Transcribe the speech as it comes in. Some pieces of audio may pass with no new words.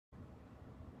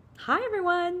Hi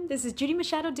everyone, this is Judy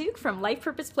Machado Duke from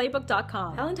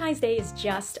LifePurposePlaybook.com. Valentine's Day is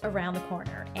just around the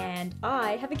corner and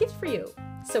I have a gift for you.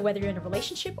 So whether you're in a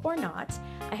relationship or not,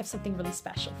 I have something really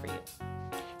special for you.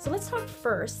 So let's talk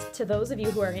first to those of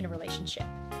you who are in a relationship.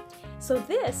 So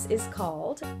this is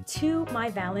called To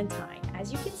My Valentine.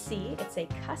 As you can see, it's a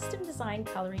custom designed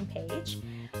coloring page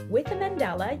with a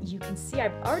mandala. You can see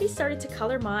I've already started to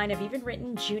color mine. I've even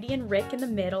written Judy and Rick in the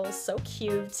middle, so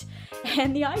cute.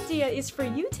 And the idea is for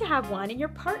you to have one and your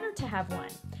partner to have one.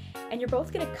 And you're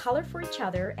both going to color for each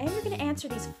other and you're going to answer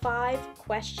these 5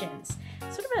 questions.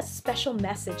 Sort of a special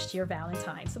message to your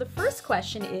Valentine. So the first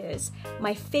question is,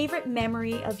 my favorite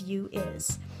memory of you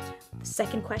is. The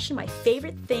second question, my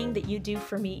favorite thing that you do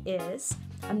for me is.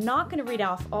 I'm not going to read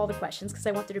off all the questions because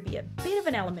I want there to be a bit of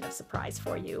an element of surprise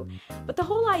for you. But the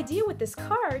whole idea with this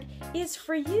card is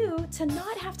for you to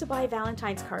not have to buy a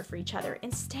Valentine's card for each other.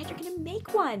 Instead, you're going to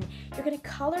make one. You're going to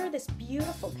color this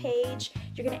beautiful page.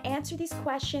 You're going to answer these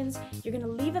questions. You're going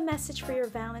to leave a message for your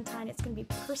Valentine. It's going to be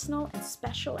personal and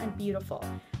special and beautiful.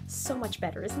 So much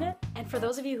better, isn't it? And for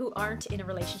those of you who aren't in a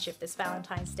relationship this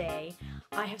Valentine's Day,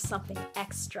 I have something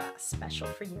extra special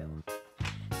for you.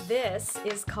 This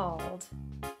is called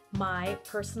My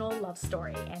Personal Love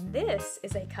Story, and this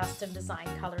is a custom design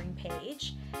coloring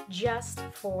page just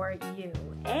for you.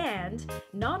 And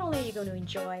not only are you going to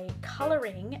enjoy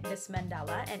coloring this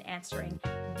mandala and answering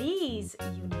these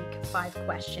unique 5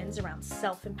 questions around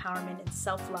self-empowerment and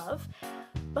self-love,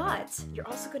 but you're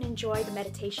also going to enjoy the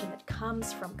meditation that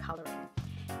comes from coloring.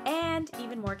 And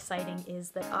even more exciting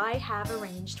is that I have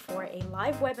arranged for a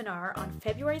live webinar on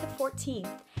February the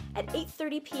 14th at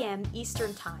 8:30 p.m.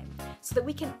 Eastern Time so that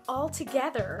we can all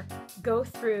together go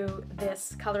through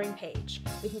this coloring page.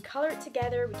 We can color it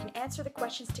together, we can answer the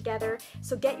questions together.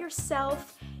 So get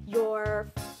yourself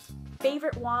your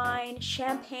favorite wine,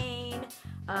 champagne,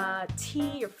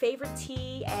 tea, your favorite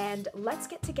tea, and let's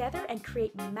get together and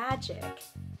create magic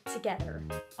together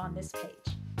on this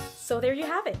page. So there you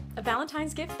have it, a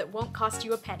Valentine's gift that won't cost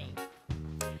you a penny.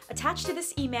 Attached to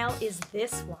this email is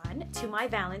this one, To My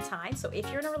Valentine. So if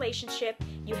you're in a relationship,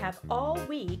 you have all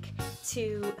week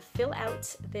to fill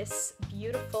out this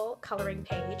beautiful coloring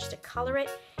page, to color it,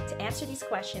 to answer these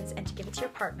questions, and to give it to your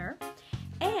partner.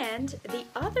 And the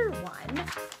other one,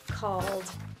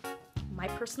 called My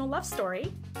Personal Love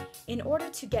Story. In order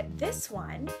to get this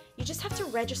one, you just have to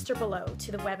register below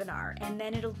to the webinar, and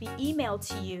then it'll be emailed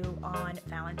to you on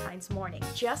Valentine's morning,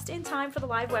 just in time for the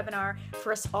live webinar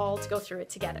for us all to go through it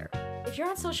together. If you're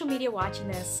on social media watching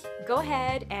this, go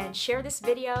ahead and share this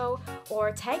video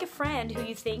or tag a friend who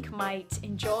you think might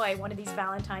enjoy one of these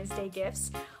Valentine's Day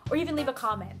gifts, or even leave a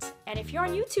comment. And if you're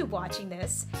on YouTube watching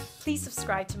this, please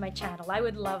subscribe to my channel. I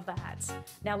would love that.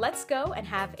 Now let's go and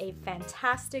have a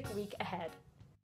fantastic week ahead.